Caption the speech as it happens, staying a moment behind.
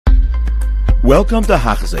Welcome to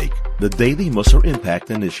Hachzik, the Daily Musar Impact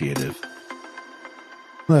Initiative.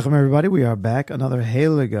 Welcome, everybody. We are back. Another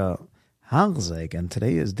Heilige Hachzik, and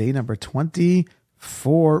today is day number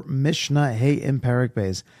 24, Mishnah Hey in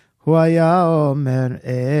Pirkei. Hu haya omer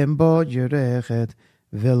em bo yerechet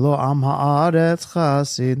velo am haaretz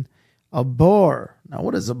chasid. A bore. Now,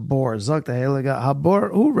 what is a bore? Zok the Heilige Habor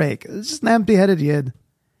Urek. It's just an empty-headed yid.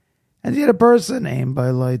 And yet a person named by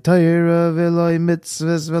Loi Torah, Veloi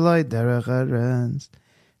Mitzvahs, Veloi Derech Eretz.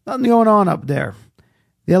 Nothing going on up there.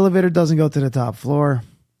 The elevator doesn't go to the top floor.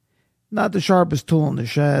 Not the sharpest tool in the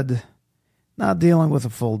shed. Not dealing with a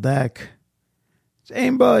full deck. It's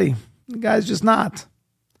aimed by. The guy's just not.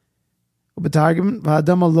 Ubetargum,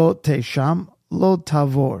 V'adama lo tesham, lo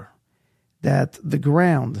tavor. That the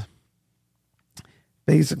ground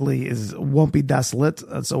basically won't be desolate.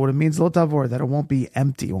 So what it means, lo tavor, that it won't be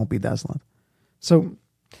empty, it won't be desolate. So,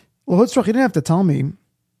 L'hutzrach, he didn't have to tell me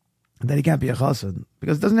that he can't be a chassid,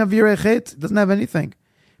 because it doesn't have yirechet, it doesn't have anything.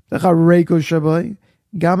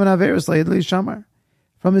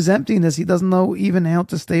 From his emptiness, he doesn't know even how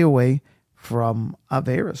to stay away from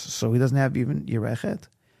averis, so he doesn't have even yirechet.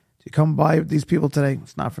 You come by these people today,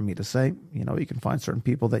 it's not for me to say. You know, you can find certain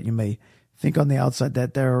people that you may think on the outside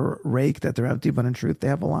that they're rake, that they're empty, but in truth, they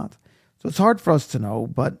have a lot. So it's hard for us to know,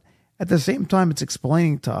 but at the same time, it's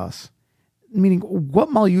explaining to us, meaning, what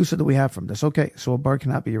malusa do we have from this? Okay, so a bar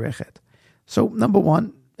cannot be yirechet. So, number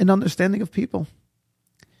one, an understanding of people.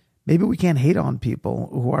 Maybe we can't hate on people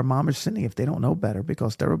who are mamish sinning if they don't know better,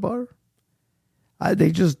 because they're a bar.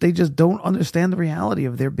 They just don't understand the reality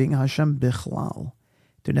of their being Hashem bichlal.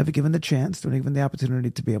 They're never given the chance, they're never given the opportunity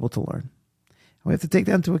to be able to learn. And we have to take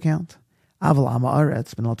that into account. Aval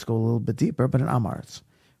Amaretz, but let's go a little bit deeper, but an Amaretz.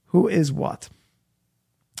 Who is what?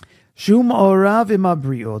 Shum Orav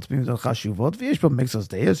Imabriot, Chashuvot, Vishpa Mixos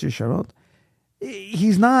Deus Yisharot.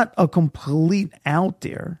 He's not a complete out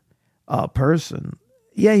there person.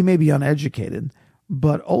 Yeah, he may be uneducated,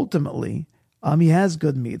 but ultimately, he has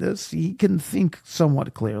good midas. He can think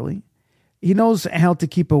somewhat clearly. He knows how to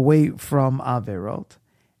keep away from Averot.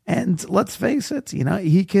 And let's face it, you know,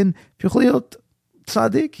 he can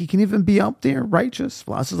tzaddik, he can even be up there, righteous.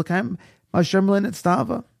 But if you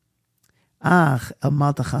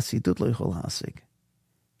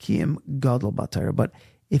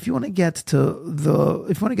want to get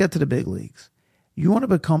to the big leagues, you want to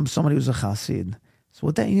become somebody who's a chassid. So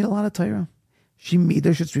with that, you need a lot of Torah.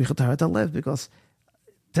 Because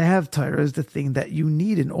to have Torah is the thing that you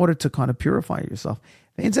need in order to kind of purify yourself.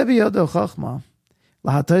 It's most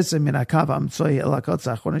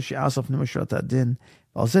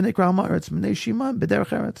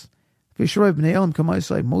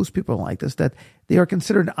people are like this, that they are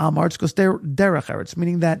considered amarts because they're derech eretz,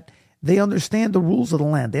 meaning that they understand the rules of the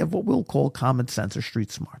land. They have what we'll call common sense or street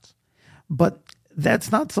smarts. But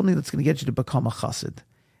that's not something that's going to get you to become a chassid.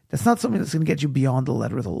 That's not something that's going to get you beyond the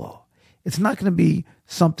letter of the law. It's not going to be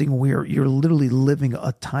something where you're literally living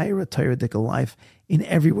a Torah-dika life in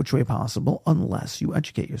every which way possible unless you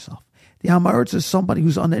educate yourself. The Hamaretz is somebody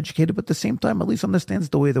who's uneducated, but at the same time at least understands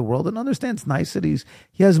the way of the world and understands niceties.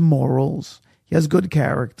 He has morals. He has good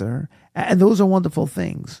character. And those are wonderful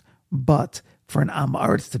things. But for an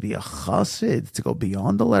Hamaretz to be a chassid, to go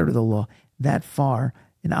beyond the letter of the law, that far,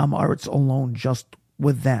 an Hamaretz alone, just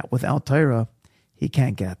with that, without Torah, he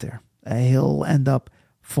can't get there. He'll end up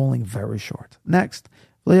falling very short. Next,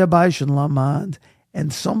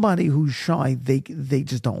 and somebody who's shy, they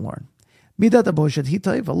just don't learn.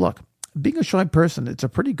 Look, being a shy person, it's a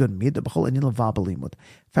pretty good midah.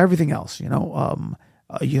 For everything else, you know,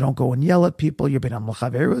 you don't go and yell at people. Your ben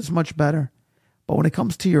amlachaveru is much better. But when it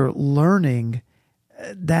comes to your learning,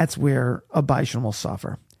 that's where a baishan will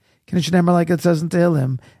suffer. Like it says in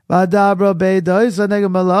Tehillim,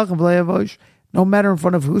 no matter in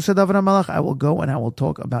front of who said David HaMelech, I will go and I will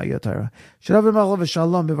talk about your Torah. He's running away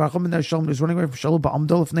from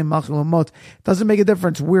Shalom. Doesn't make a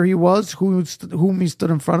difference where he was, whom he stood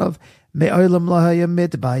in front of. Even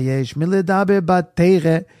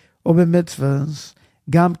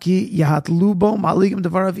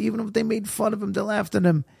if they made fun of him, they laughed at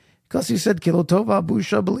him. Because he said, you know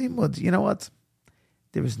what?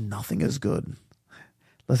 There is nothing as good.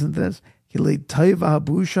 Listen to this.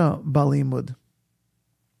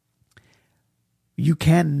 You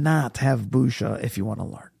cannot have busha if you want to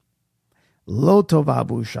learn. Lo tova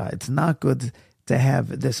busha. It's not good to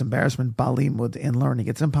have this embarrassment balimud in learning.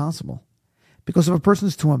 It's impossible. Because if a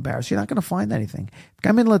person's too embarrassed, you're not going to find anything. You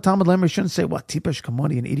shouldn't say, what, tipesh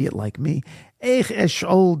kamoni, an idiot like me.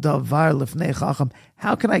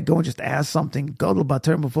 How can I go and just ask something? How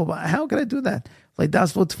can I do that? Like,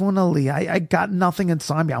 that's what I got nothing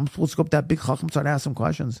inside me. I'm supposed to go up that big chacham, start asking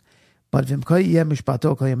questions. But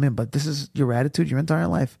this is your attitude your entire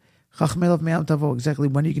life. Exactly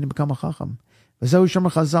when are you going to become a chacham?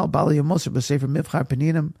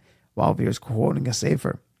 While we're quoting a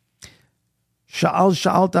sefer. Ask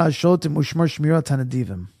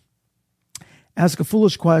a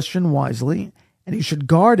foolish question wisely, and you should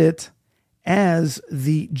guard it as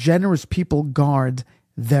the generous people guard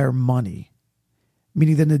their money.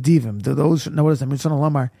 Meaning the nedivim, those know what it is.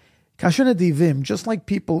 Kasher nedivim, just like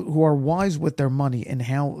people who are wise with their money and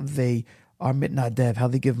how they are mitnadev, how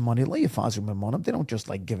they give money. They don't just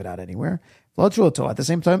like give it out anywhere. At the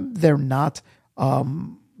same time, they're not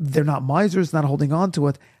misers, not holding on to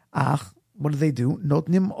it. What do?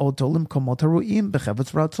 Notnim otolim komotaruim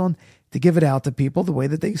bechevetz ratzon, to give it out to people the way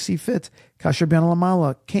that they see fit. Kasher ben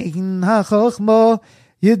lamala kein hachachma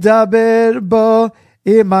yidaber bo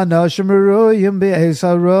imanashim royim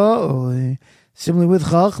be'esaroi. Similarly with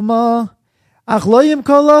chachma, ach loyim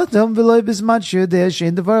kolatam v'loy bismat shedeh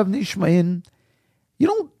shein devar nishmain. You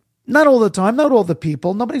don't. Not all the time, not all the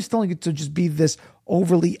people. Nobody's telling you to just be this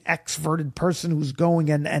overly extroverted person who's going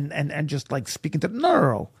and just like speaking to.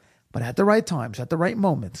 No. But at the right times, at the right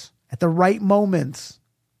moments.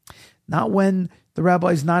 Not when the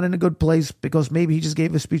rabbi's not in a good place because maybe he just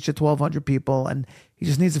gave a speech to 1,200 people and he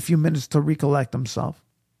just needs a few minutes to recollect himself.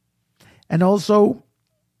 And also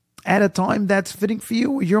at a time that's fitting for you,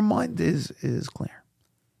 where your mind is clear.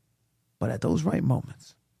 But at those right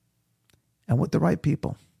moments and with the right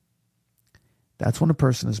people, that's when a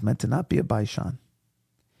person is meant to not be a baishan.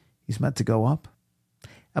 He's meant to go up.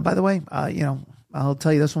 And by the way, I'll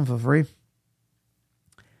tell you this one for free.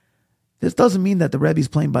 This doesn't mean that the Rebbe's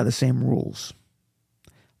playing by the same rules.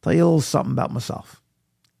 I'll tell you a little something about myself.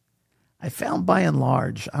 I found by and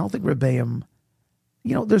large, I don't think Rebbeim,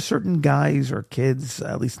 there's certain guys or kids,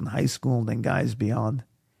 at least in high school, and then guys beyond,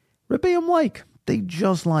 Rebbeim they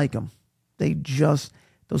just like them.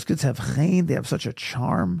 Those kids have chen, they have such a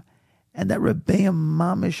charm, and that Rebbeim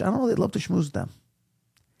mamish, I don't know, they love to schmooze them.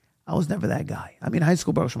 I was never that guy. I mean, high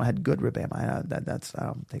school, Baruch Hashem, I had good Rebbeim. That's I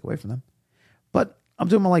don't take away from them. But I'm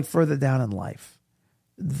talking about further down in life.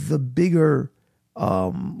 The bigger,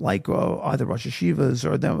 either Rosh Hashivas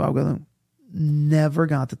or them, never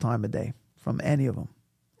got the time of day from any of them.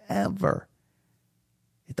 Ever.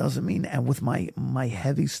 It doesn't mean, and with my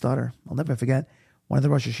heavy stutter, I'll never forget, one of the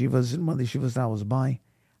Rosh Hashivas, in one of the yeshivas that I was by,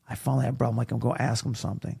 I finally had a problem. I'm going to go ask him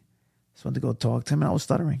something. So I went to go talk to him, and I was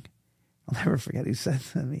stuttering. I'll never forget, he said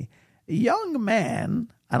to me, young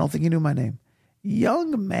man, I don't think he knew my name,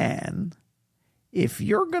 young man, if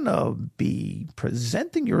you're going to be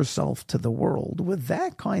presenting yourself to the world with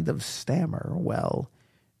that kind of stammer, well,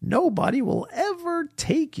 nobody will ever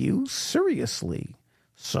take you seriously.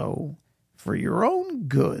 So, for your own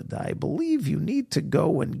good, I believe you need to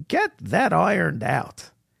go and get that ironed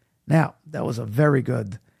out. Now, that was a very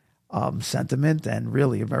good sentiment and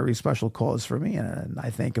really a very special cause for me, and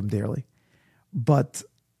I thank him dearly. But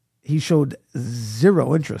he showed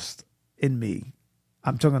zero interest in me.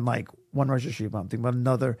 I'm talking like one Rosh Hashiva. I'm thinking about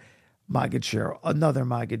another Maggid share, another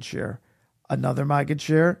Maggid share, another Maggid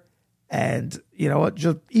share. And you know what?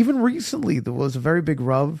 Just even recently, there was a very big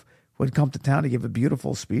Rav who had come to town to give a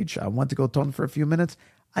beautiful speech. I went to go talk for a few minutes.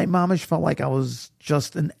 I mamish felt like I was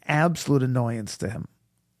just an absolute annoyance to him.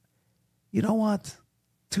 You know what?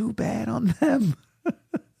 Too bad on them.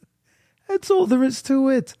 That's all there is to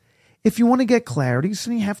it. If you want to get clarity, so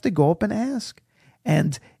you have to go up and ask.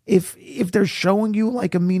 And if they're showing you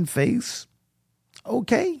like a mean face,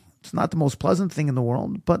 okay, it's not the most pleasant thing in the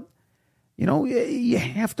world, but you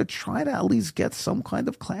have to try to at least get some kind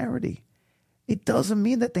of clarity. It doesn't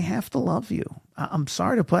mean that they have to love you. I'm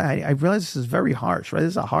sorry to put. I realize this is very harsh, right?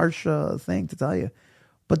 This is a harsh thing to tell you,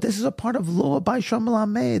 but this is a part of lo b'sham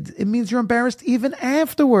lamed. It means you're embarrassed even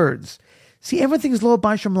afterwards. See, everything's lo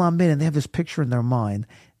b'sham lamed, and they have this picture in their mind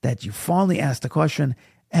that you finally ask the question,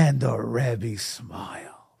 and the Rebbe smiles.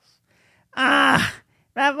 Rabbi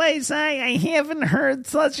Isai, I haven't heard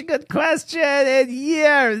such a good question in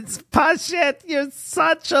years. Pashet, you're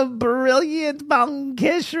such a brilliant Baal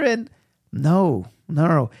Kishrin. No.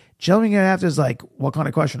 Jumping in after is like, what kind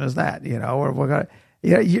of question is that? Or what kind of,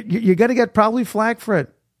 you're going to get probably flack for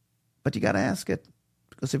it, but you got to ask it.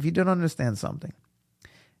 Because if you don't understand something,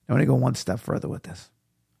 I want to go one step further with this.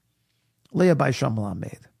 Leah by Shamalam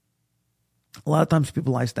made. A lot of times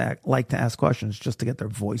people like to ask questions just to get their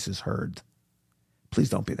voices heard. Please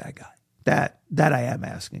don't be that guy. That I am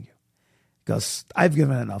asking you. Because I've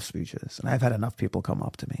given enough speeches and I've had enough people come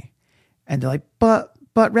up to me and they're like, but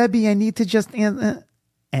Rebbe, I need to just answer.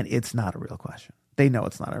 And it's not a real question. They know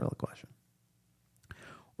it's not a real question.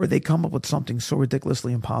 Or they come up with something so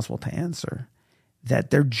ridiculously impossible to answer that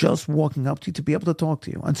they're just walking up to you to be able to talk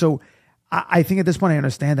to you. And so I think at this point I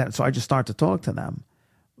understand that. So I just start to talk to them.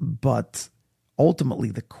 But ultimately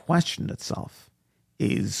the question itself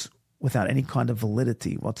is without any kind of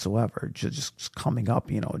validity whatsoever, just coming up,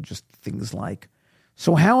 just things like,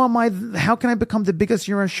 so how can I become the biggest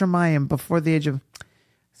Yireh Shamayim before the age of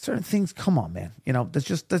certain things? Come on, man. That's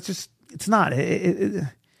just, it's not,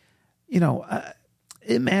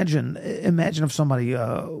 imagine if somebody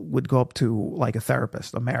would go up to like a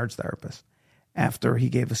therapist, a marriage therapist, after he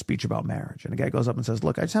gave a speech about marriage. And the guy goes up and says,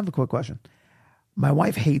 look, I just have a quick question. My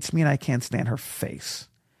wife hates me and I can't stand her face.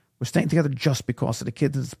 We're staying together just because of the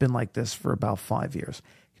kids. It's been like this for about 5 years.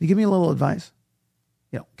 Can you give me a little advice?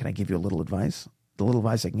 Can I give you a little advice? The little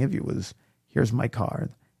advice I can give you is, here's my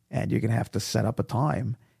card, and you're going to have to set up a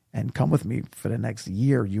time and come with me for the next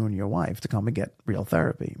year, you and your wife, to come and get real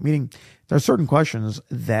therapy. Meaning there are certain questions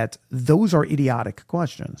that those are idiotic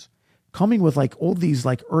questions. Coming with like all these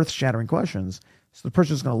like earth-shattering questions, so the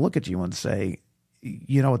person's going to look at you and say,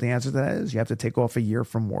 you know what the answer to that is? You have to take off a year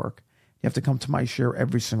from work. You have to come to my share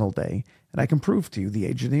every single day, and I can prove to you the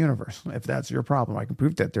age of the universe. If that's your problem, I can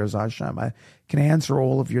prove that there's Hashem. I can answer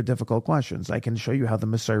all of your difficult questions. I can show you how the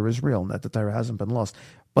Messiah is real and that the Torah hasn't been lost.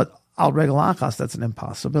 But al regel achas, that's an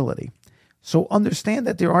impossibility. So understand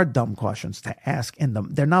that there are dumb questions to ask in them.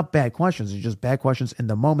 They're not bad questions. They're just bad questions in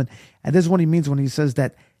the moment. And this is what he means when he says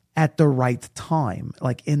that at the right time,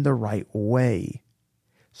 like in the right way.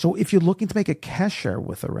 So if you're looking to make a kesher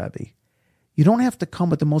with a Rebbe, you don't have to come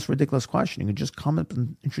with the most ridiculous question. You can just come up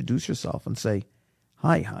and introduce yourself and say,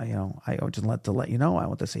 hi, I just want to let you know, I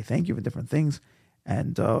want to say thank you for different things,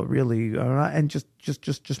 and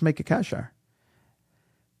just make a kasher.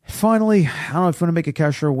 Finally, I don't know if you want to make a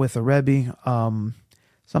kasher with a Rebbe.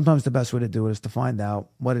 Sometimes the best way to do it is to find out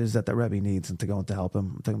what it is that the Rebbe needs and to go and to help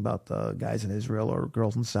him. I'm talking about guys in Israel or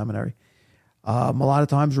girls in seminary. A lot of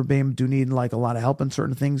times Rebbeim do need like a lot of help in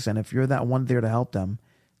certain things, and if you're that one there to help them,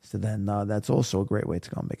 so then that's also a great way to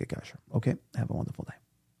go and make a kasher. Okay, have a wonderful day.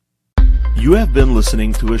 You have been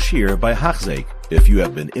listening to a shiur by Hachzeik. If you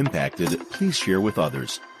have been impacted, please share with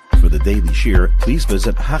others. For the daily shiur, please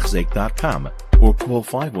visit Hachzeik.com or call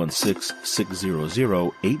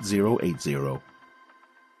 516-600-8080.